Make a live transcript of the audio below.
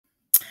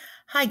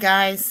Hi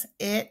guys,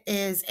 it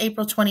is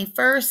April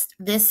 21st.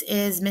 This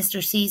is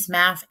Mr. C's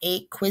Math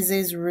 8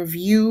 Quizzes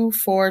review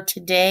for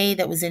today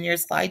that was in your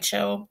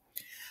slideshow.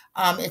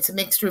 It's a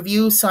mixed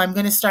review, so I'm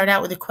going to start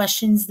out with the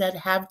questions that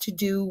have to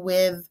do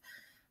with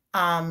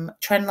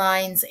trend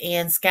lines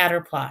and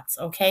scatter plots.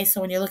 Okay, so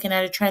when you're looking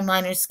at a trend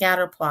line or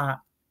scatter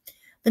plot,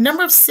 the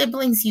number of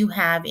siblings you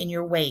have in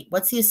your weight,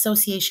 what's the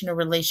association or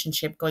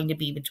relationship going to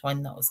be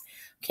between those?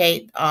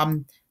 Okay,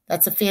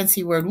 that's a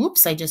fancy word.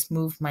 Whoops, I just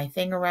moved my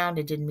thing around.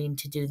 I didn't mean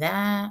to do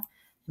that. I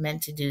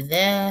meant to do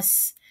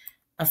this.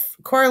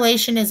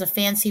 Correlation is a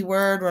fancy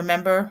word.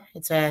 Remember,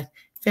 it's a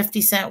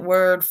 50-cent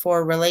word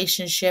for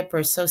relationship or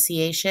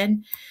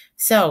association.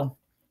 So,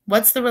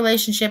 what's the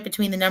relationship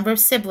between the number of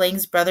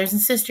siblings, brothers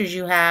and sisters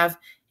you have,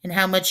 and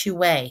how much you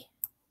weigh?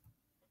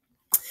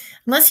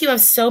 Unless you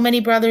have so many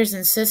brothers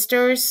and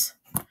sisters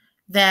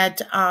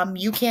that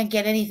you can't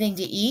get anything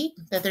to eat,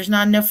 that there's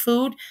not enough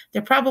food,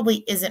 there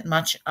probably isn't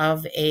much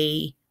of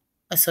a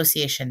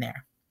association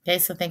there. Okay,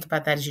 so think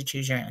about that as you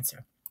choose your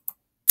answer.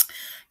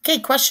 Okay,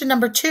 question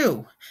number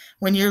 2.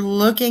 When you're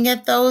looking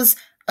at those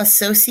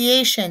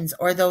associations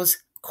or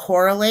those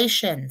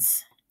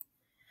correlations,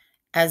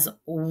 as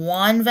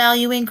one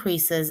value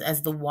increases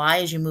as the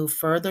y as you move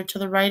further to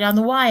the right on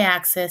the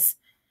y-axis,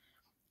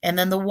 and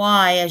then the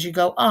y as you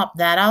go up,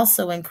 that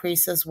also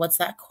increases. What's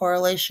that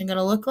correlation going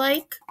to look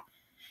like?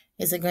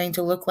 Is it going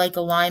to look like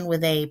a line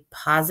with a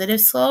positive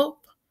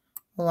slope,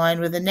 a line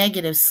with a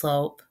negative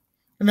slope?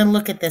 And then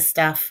look at this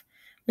stuff.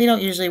 We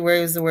don't usually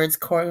use the words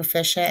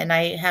coefficient, and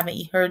I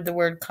haven't heard the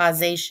word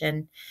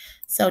causation.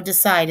 So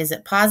decide, is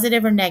it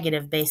positive or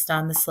negative based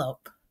on the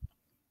slope?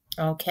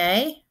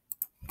 Okay.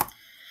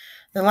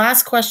 The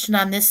last question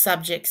on this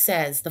subject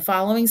says, the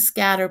following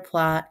scatter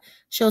plot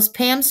shows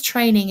Pam's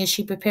training as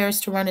she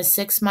prepares to run a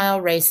 6-mile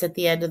race at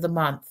the end of the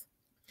month.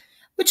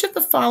 Which of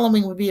the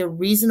following would be a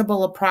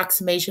reasonable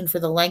approximation for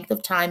the length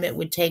of time it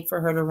would take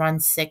for her to run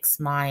 6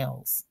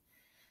 miles?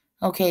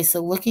 Okay, so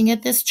looking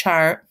at this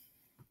chart,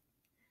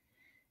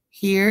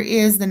 here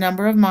is the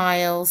number of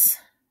miles.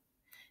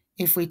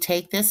 If we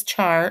take this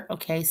chart,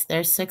 okay, so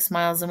there's 6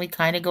 miles, and we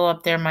kind of go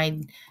up there,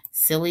 my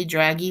silly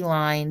draggy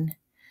line.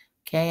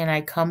 Okay, and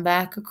I come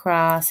back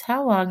across.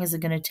 How long is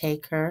it going to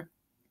take her?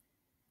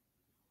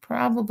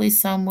 Probably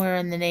somewhere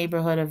in the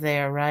neighborhood of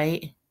there,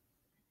 right?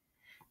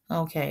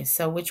 Okay,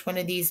 so which one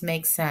of these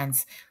makes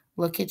sense?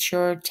 Look at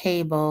your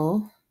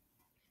table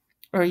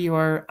or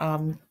your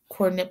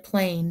coordinate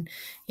plane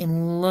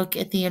and look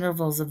at the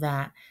intervals of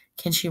that.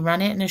 Can she run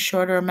it in a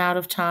shorter amount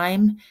of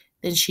time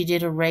than she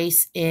did a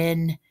race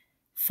in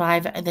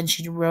than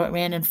she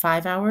ran in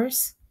 5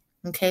 hours?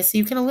 Okay, so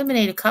you can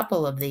eliminate a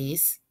couple of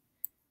these,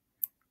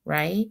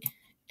 right?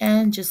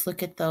 And just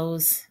look at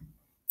those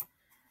and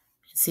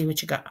see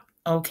what you got.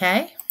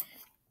 Okay.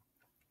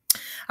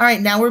 All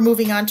right, now we're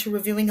moving on to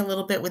reviewing a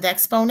little bit with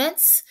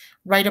exponents.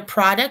 Write a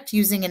product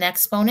using an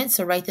exponent.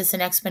 So write this in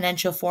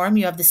exponential form.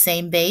 You have the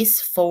same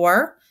base,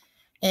 4.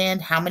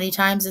 And how many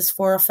times is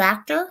 4 a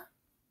factor?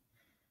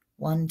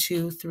 1,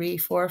 2, 3,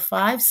 4,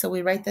 5. So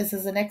we write this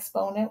as an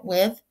exponent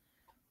with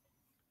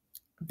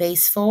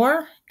base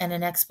 4 and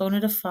an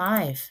exponent of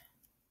 5.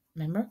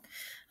 Remember?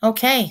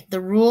 Okay,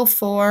 the rule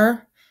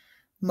for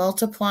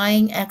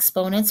multiplying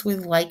exponents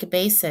with like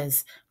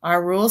bases.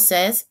 Our rule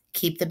says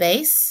keep the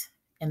base,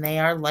 and they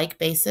are like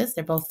bases.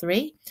 They're both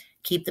 3.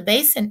 Keep the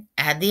base and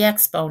add the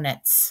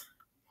exponents.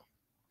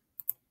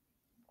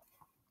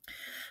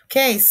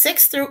 Okay,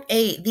 6 through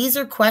 8. These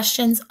are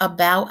questions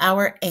about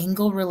our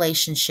angle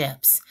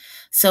relationships.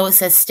 So it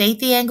says state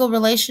the angle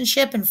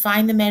relationship and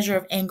find the measure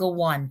of angle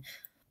 1.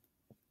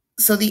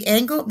 So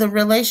the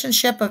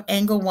relationship of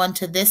angle 1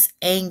 to this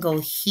angle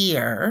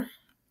here.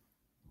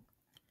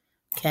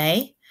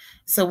 Okay,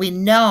 so we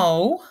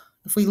know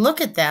if we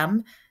look at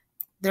them,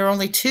 there are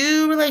only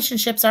 2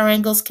 relationships our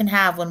angles can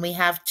have when we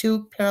have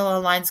 2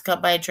 parallel lines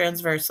cut by a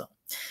transversal.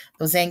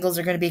 Those angles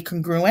are going to be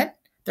congruent.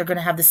 They're going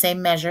to have the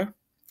same measure.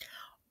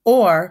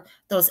 Or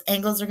those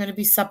angles are going to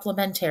be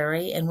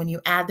supplementary, and when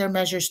you add their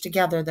measures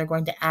together, they're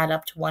going to add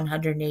up to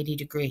 180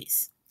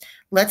 degrees.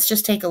 Let's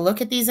just take a look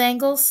at these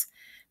angles.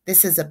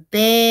 This is a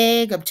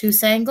big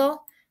obtuse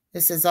angle.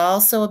 This is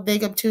also a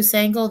big obtuse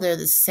angle. They're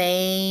the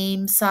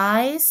same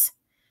size.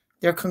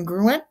 They're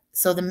congruent,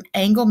 so the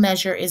angle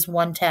measure is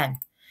 110.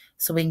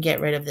 So we can get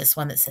rid of this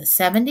one that says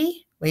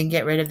 70. We can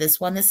get rid of this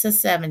one that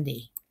says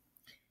 70.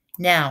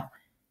 Now,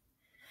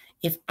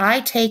 if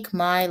I take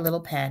my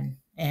little pen,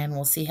 and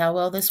we'll see how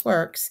well this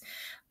works,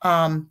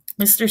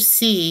 Mr.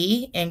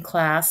 C in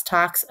class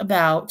talks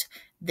about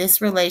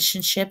this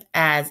relationship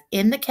as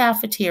in the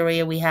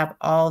cafeteria, we have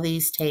all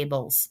these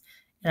tables.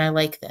 And I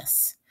like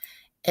this.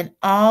 And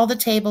all the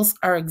tables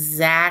are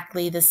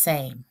exactly the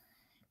same.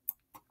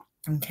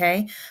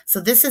 Okay, so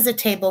this is a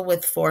table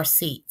with 4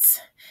 seats.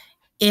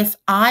 If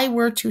I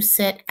were to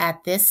sit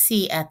at this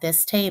seat at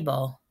this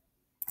table,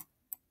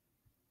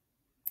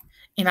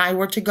 and I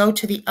were to go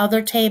to the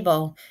other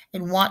table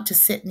and want to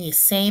sit in the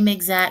same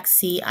exact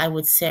seat, I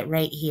would sit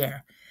right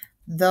here.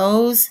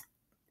 Those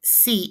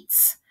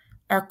seats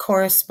are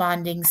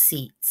corresponding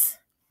seats.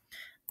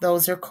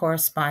 those are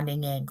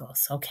corresponding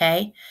angles,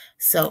 okay?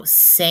 So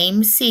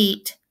same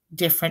seat,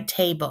 different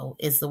table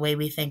is the way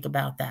we think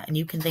about that. And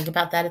you can think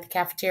about that at the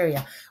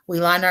cafeteria. We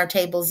line our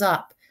tables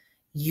up.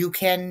 You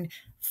can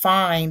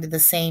find the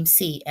same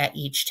seat at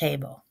each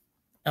table,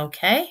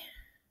 okay?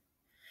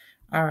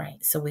 All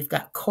right, so we've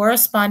got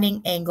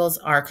corresponding angles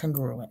are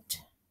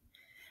congruent.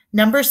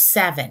 Number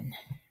 7,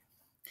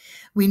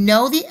 we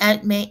know the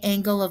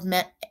angle of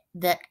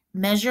the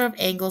measure of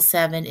angle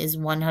 7 is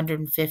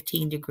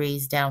 115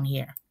 degrees down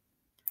here.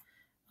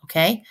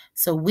 Okay,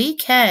 so we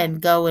can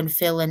go and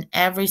fill in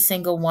every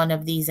single one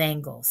of these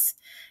angles.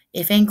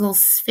 If angle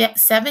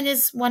 7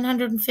 is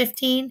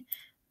 115,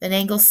 then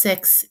angle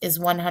 6 is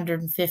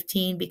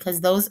 115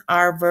 because those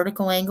are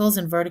vertical angles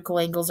and vertical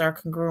angles are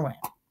congruent.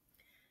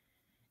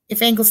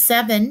 If angle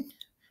 7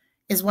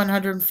 is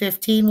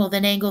 115, well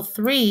then angle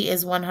 3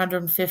 is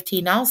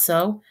 115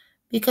 also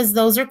because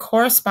those are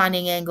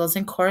corresponding angles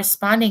and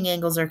corresponding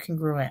angles are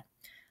congruent.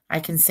 I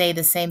can say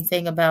the same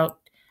thing about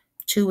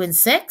 2 and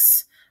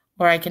 6,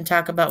 or I can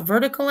talk about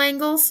vertical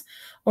angles,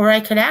 or I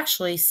could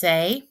actually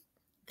say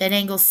that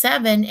angle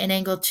 7 and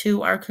angle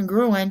 2 are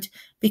congruent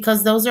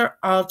because those are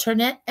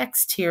alternate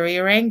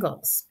exterior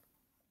angles.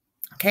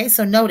 Okay,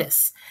 so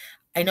notice,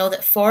 I know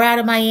that 4 out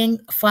of my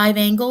 5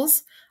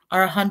 angles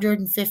are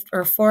 150,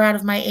 or 4 out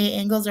of my 8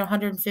 angles are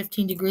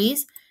 115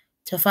 degrees.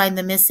 To find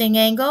the missing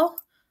angle,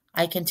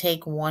 I can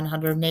take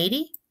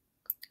 180.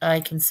 I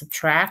can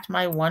subtract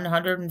my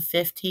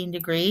 115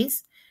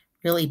 degrees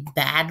really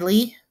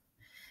badly,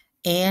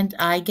 and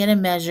I get a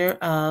measure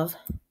of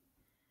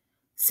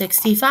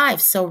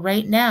 65. So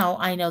right now,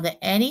 I know that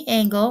any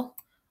angle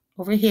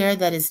over here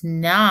that is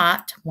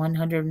not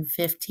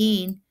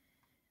 115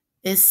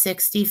 is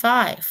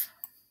 65.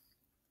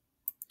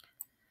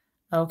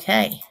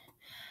 Okay,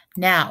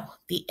 now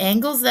the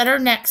angles that are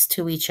next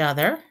to each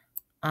other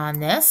on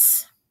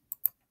this,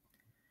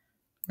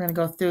 we're going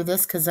to go through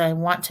this because I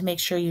want to make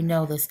sure you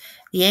know this.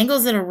 The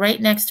angles that are right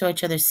next to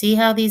each other, see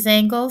how these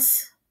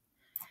angles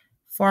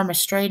form a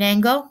straight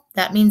angle?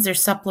 That means they're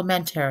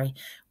supplementary.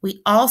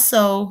 We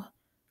also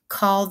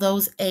call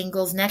those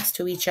angles next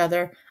to each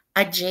other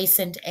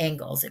adjacent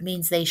angles. It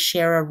means they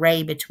share a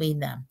ray between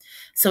them.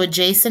 So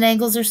adjacent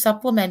angles are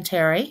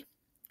supplementary.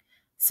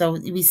 So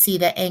we see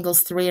that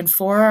angles 3 and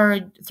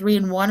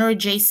 1 are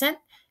adjacent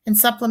and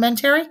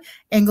supplementary.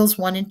 Angles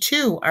 1 and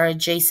 2 are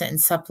adjacent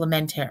and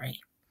supplementary.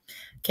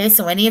 Okay,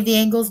 so any of the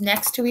angles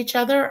next to each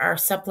other are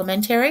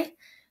supplementary.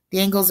 The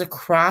angles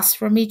across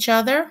from each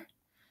other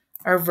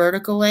are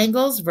vertical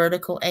angles.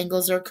 Vertical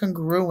angles are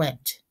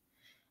congruent.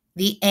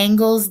 The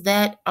angles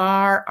that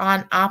are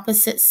on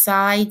opposite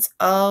sides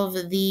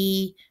of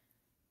the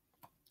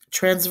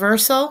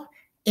transversal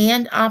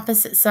and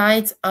opposite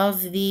sides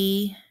of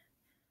the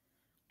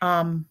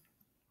on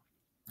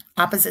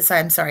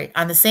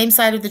the same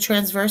side of the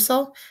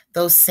transversal,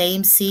 those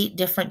same seat,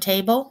 different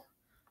table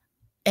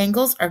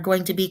angles are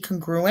going to be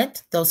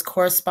congruent, those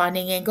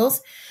corresponding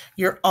angles.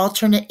 Your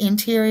alternate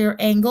interior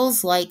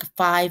angles like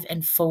 5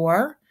 and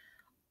 4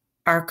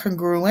 are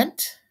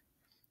congruent.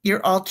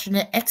 Your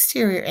alternate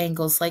exterior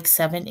angles like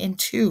 7 and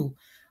 2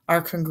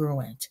 are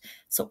congruent.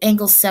 So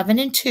angles 7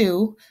 and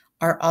 2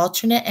 are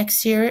alternate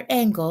exterior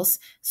angles,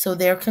 so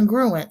they're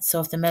congruent.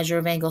 So if the measure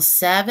of angle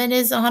 7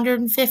 is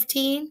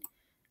 115,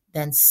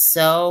 then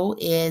so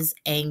is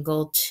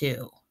angle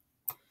 2.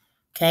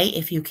 Okay,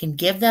 if you can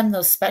give them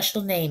those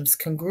special names,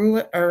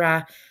 congruent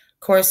or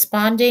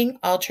corresponding,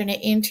 alternate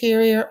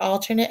interior,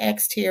 alternate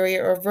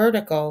exterior, or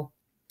vertical,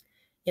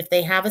 if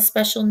they have a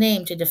special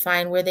name to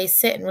define where they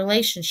sit in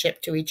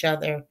relationship to each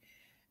other,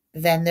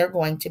 then they're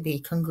going to be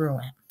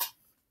congruent.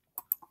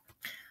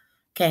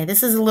 Okay,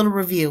 this is a little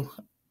review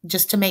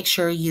just to make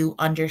sure you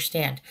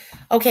understand.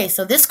 Okay,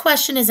 so this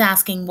question is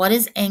asking, what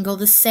is angle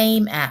the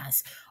same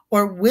as?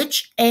 Or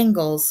which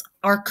angles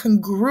are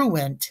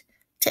congruent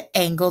to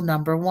angle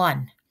number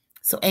 1?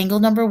 So angle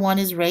number 1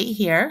 is right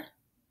here.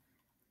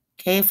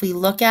 Okay, if we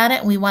look at it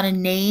and we want to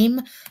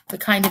name the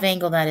kind of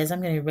angle that is,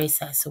 I'm going to erase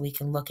that so we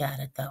can look at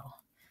it though.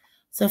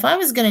 So if I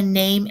was going to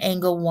name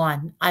angle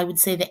 1, I would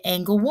say that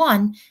angle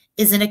 1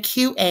 is an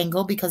acute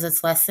angle because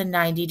it's less than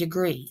 90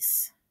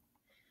 degrees.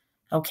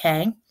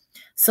 Okay,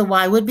 so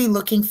I would be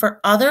looking for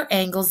other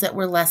angles that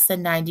were less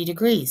than 90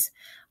 degrees.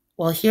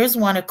 Well, here's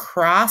one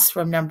across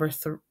from number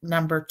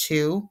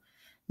 2.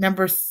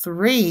 Number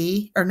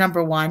 3, or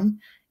number 1,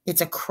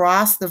 it's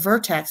across the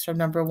vertex from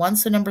number 1.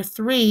 So number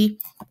 3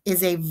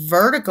 is a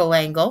vertical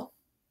angle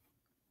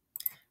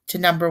to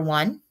number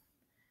 1.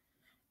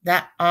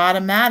 That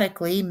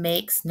automatically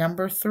makes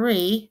number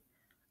 3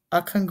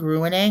 a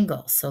congruent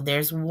angle. So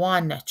there's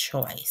one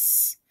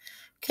choice.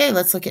 Okay,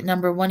 let's look at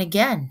number 1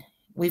 again.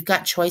 We've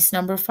got choice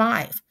number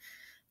 5.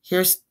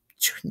 Here's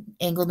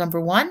angle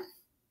number 1,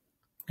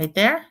 right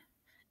there.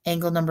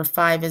 Angle number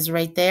 5 is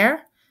right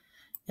there.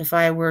 If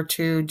I were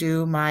to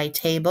do my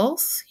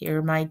tables, here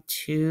are my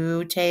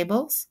 2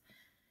 tables.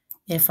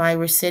 If I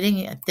were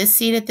sitting at this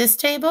seat at this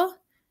table,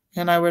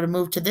 and I were to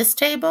move to this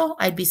table,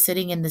 I'd be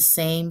sitting in the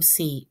same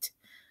seat.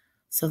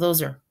 So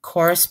those are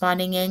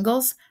corresponding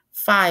angles,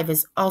 5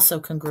 is also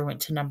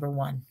congruent to number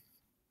 1.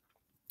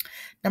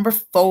 Number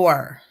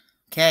 4.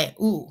 Okay,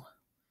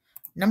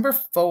 number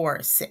 4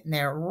 is sitting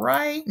there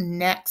right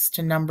next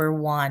to number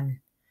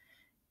 1.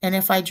 And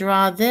if I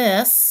draw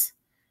this,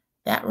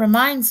 that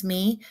reminds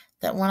me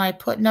that when I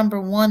put number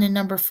 1 and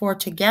number 4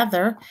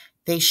 together,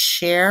 they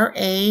share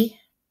a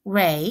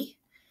ray.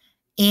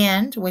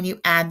 And when you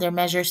add their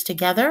measures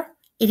together,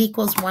 it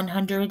equals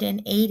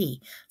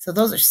 180. So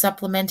those are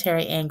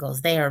supplementary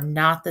angles. They are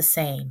not the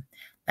same.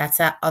 That's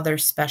that other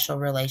special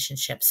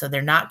relationship. So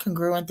they're not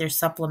congruent, they're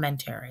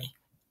supplementary.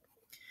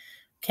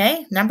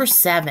 Okay, number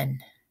 7.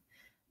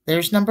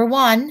 There's number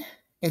 1.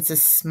 It's a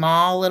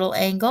small little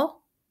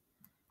angle,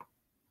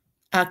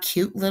 a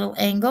cute little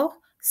angle.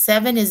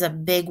 7 is a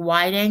big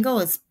wide angle.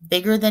 It's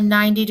bigger than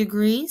 90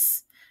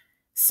 degrees.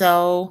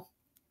 So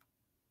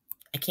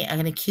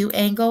an acute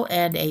angle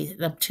and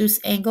an obtuse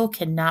angle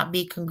cannot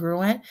be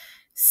congruent.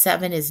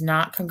 7 is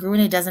not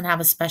congruent. It doesn't have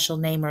a special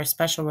name or a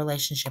special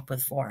relationship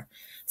with 4.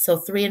 So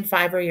 3 and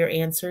 5 are your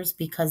answers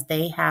because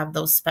they have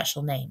those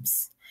special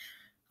names.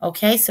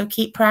 Okay, so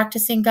keep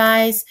practicing,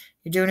 guys.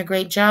 You're doing a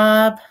great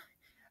job.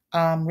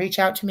 Reach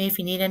out to me if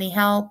you need any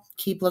help.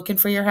 Keep looking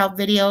for your help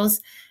videos.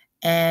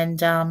 And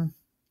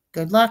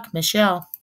good luck, Michelle.